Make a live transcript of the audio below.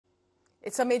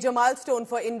It's a major milestone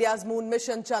for India's moon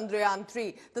mission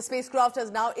Chandrayaan-3. The spacecraft has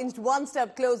now inched one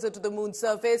step closer to the moon's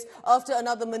surface after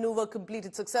another maneuver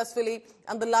completed successfully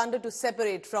and the lander to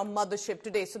separate from mothership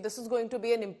today. So this is going to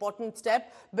be an important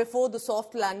step before the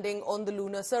soft landing on the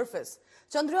lunar surface.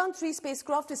 Chandrayaan-3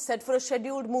 spacecraft is set for a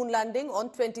scheduled moon landing on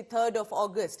 23rd of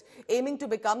August, aiming to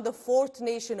become the fourth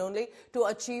nation only to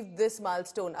achieve this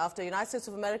milestone after United States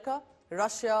of America,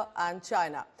 Russia and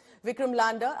China. Vikram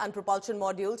lander and propulsion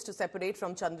modules to separate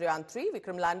from Chandrayaan-3.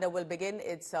 Vikram lander will begin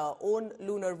its own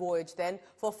lunar voyage then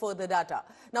for further data.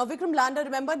 Now, Vikram lander,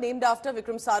 remember, named after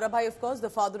Vikram Sarabhai, of course, the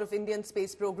father of Indian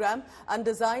space program, and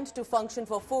designed to function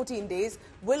for 14 days,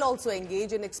 will also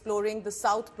engage in exploring the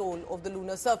south pole of the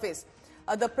lunar surface.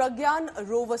 The Pragyan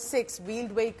Rover 6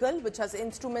 wheeled vehicle, which has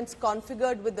instruments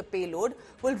configured with the payload,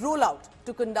 will roll out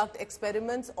to conduct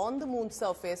experiments on the moon's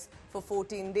surface for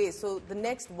 14 days. So the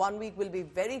next 1 week will be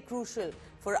very crucial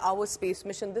for our space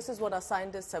mission. This is what our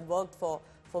scientists have worked for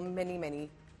many, many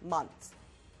months.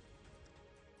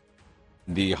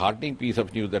 The heartening piece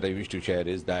of news that I wish to share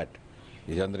is that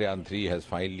Chandrayaan-3 has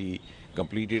finally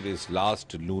completed its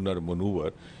last lunar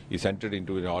maneuver. It's entered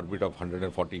into an orbit of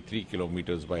 143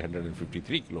 kilometers by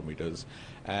 153 kilometers.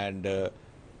 And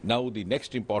now the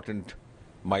next important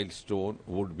milestone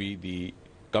would be the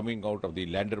coming out of the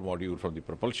lander module from the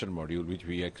propulsion module, which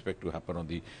we expect to happen on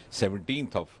the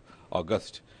 17th of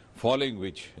August, following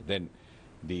which then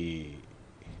the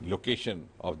location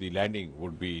of the landing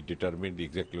would be determined, the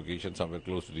exact location somewhere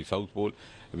close to the South Pole,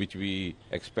 which we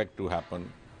expect to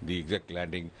happen, the exact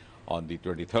landing on the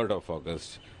 23rd of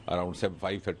August around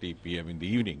 5:30 p.m. in the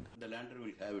evening. The lander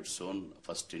will have its own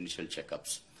first initial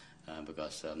checkups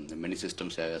because many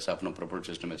systems, as of now,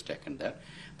 propulsion system has taken that.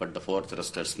 But the four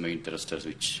thrusters, main thrusters,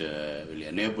 which will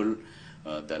enable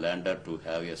the lander to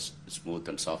have a smooth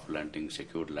and soft landing,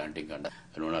 secured landing on the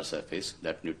lunar surface,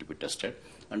 that need to be tested.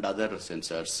 And other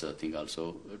sensors, I think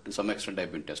also to some extent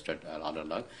have been tested all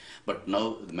along. But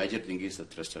now the major thing is the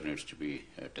thruster needs to be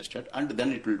tested, and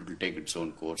then it will take its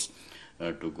own course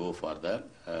to go for the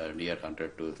near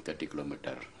 100 to 30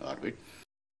 kilometer orbit.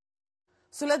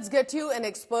 So let's get you an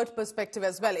expert perspective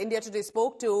as well. India Today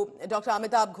spoke to Dr.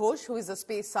 Amitabh Ghosh, who is a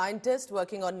space scientist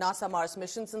working on NASA Mars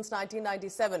mission since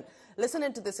 1997. Listen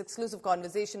into this exclusive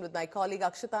conversation with my colleague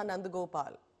Akshata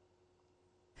Nandagopal.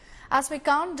 As we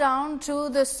count down to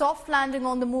the soft landing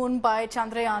on the moon by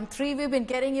Chandrayaan-3, we've been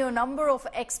getting you a number of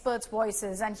experts'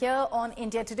 voices. And here on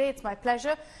India Today, it's my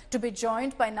pleasure to be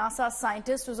joined by NASA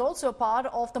scientist who's also a part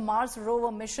of the Mars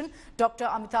rover mission, Dr.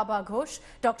 Amitabh Ghosh.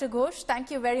 Dr. Ghosh, thank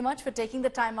you very much for taking the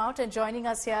time out and joining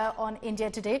us here on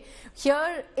India Today.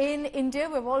 Here in India,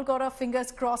 we've all got our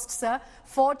fingers crossed, sir,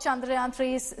 for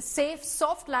Chandrayaan-3's safe,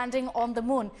 soft landing on the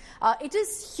moon. It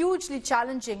is hugely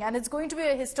challenging, and it's going to be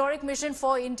a historic mission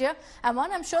for India, and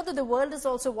one I'm sure that the world is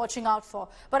also watching out for.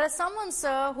 But as someone,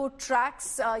 sir, who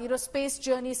tracks space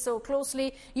journeys so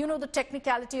closely, you know the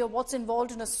technicality of what's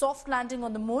involved in a soft landing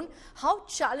on the moon. How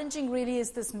challenging really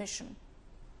is this mission?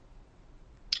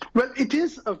 Well, it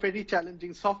is a very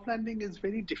challenging. Soft landing is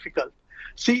very difficult.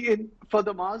 See, for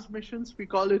the Mars missions, we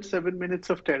call it 7 minutes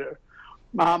of terror.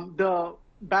 The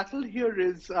battle here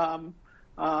is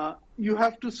you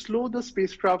have to slow the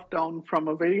spacecraft down from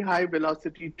a very high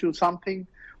velocity to something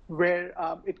where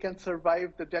it can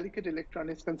survive, the delicate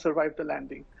electronics can survive the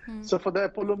landing. So for the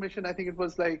Apollo mission, I think it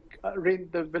was like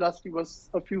the velocity was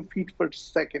a few feet per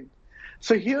second.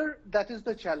 So here, that is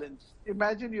the challenge.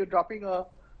 Imagine you're dropping a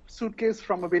suitcase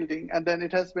from a building, and then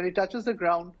when it touches the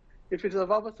ground, if it's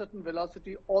above a certain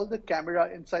velocity, all the camera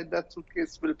inside that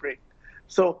suitcase will break.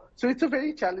 So it's a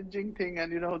very challenging thing,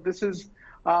 and this is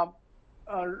done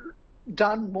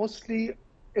mostly.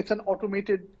 It's an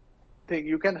automated thing.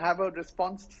 You can have a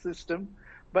response system,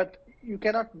 but you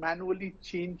cannot manually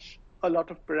change a lot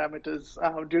of parameters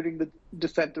during the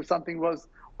descent if something was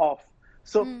off.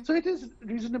 So it is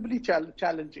reasonably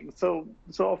challenging. So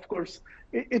of course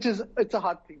it's a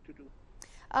hard thing to do.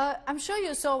 I'm sure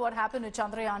you saw what happened with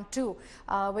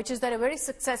Chandrayaan-2, which is that it very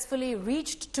successfully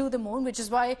reached to the moon, which is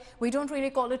why we don't really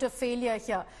call it a failure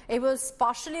here. It was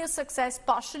partially a success,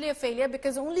 partially a failure,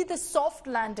 because only the soft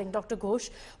landing, Dr. Ghosh,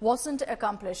 wasn't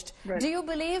accomplished. Right. Do you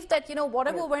believe that,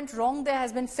 whatever went wrong there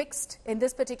has been fixed in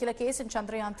this particular case in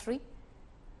Chandrayaan-3?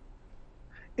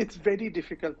 It's very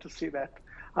difficult to say that.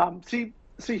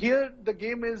 See here the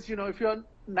game is, if you're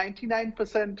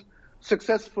 99%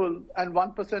 successful and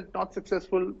 1% not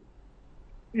successful,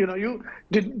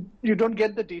 you don't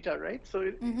get the data, right? So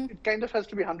it kind of has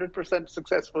to be 100%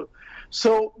 successful.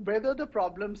 So whether the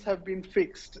problems have been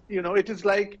fixed, it is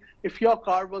like if your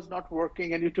car was not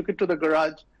working and you took it to the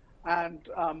garage and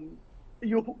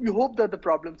you hope that the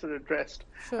problems are addressed.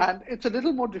 Sure. And it's a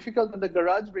little more difficult in the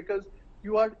garage because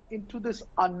you are into this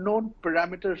unknown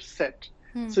parameter set.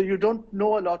 So you don't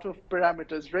know a lot of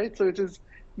parameters, right? So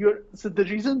so the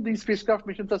reason these spacecraft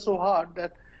missions are so hard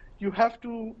that you have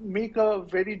to make a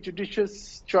very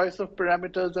judicious choice of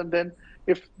parameters, and then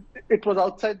if it was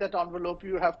outside that envelope,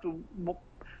 you have to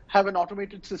have an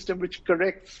automated system which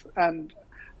corrects and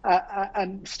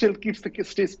still keeps the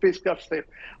spacecraft safe.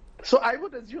 So I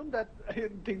would assume that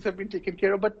things have been taken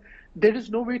care of, but there is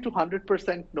no way to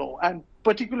 100% know, and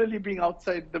particularly being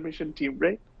outside the mission team,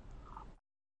 right?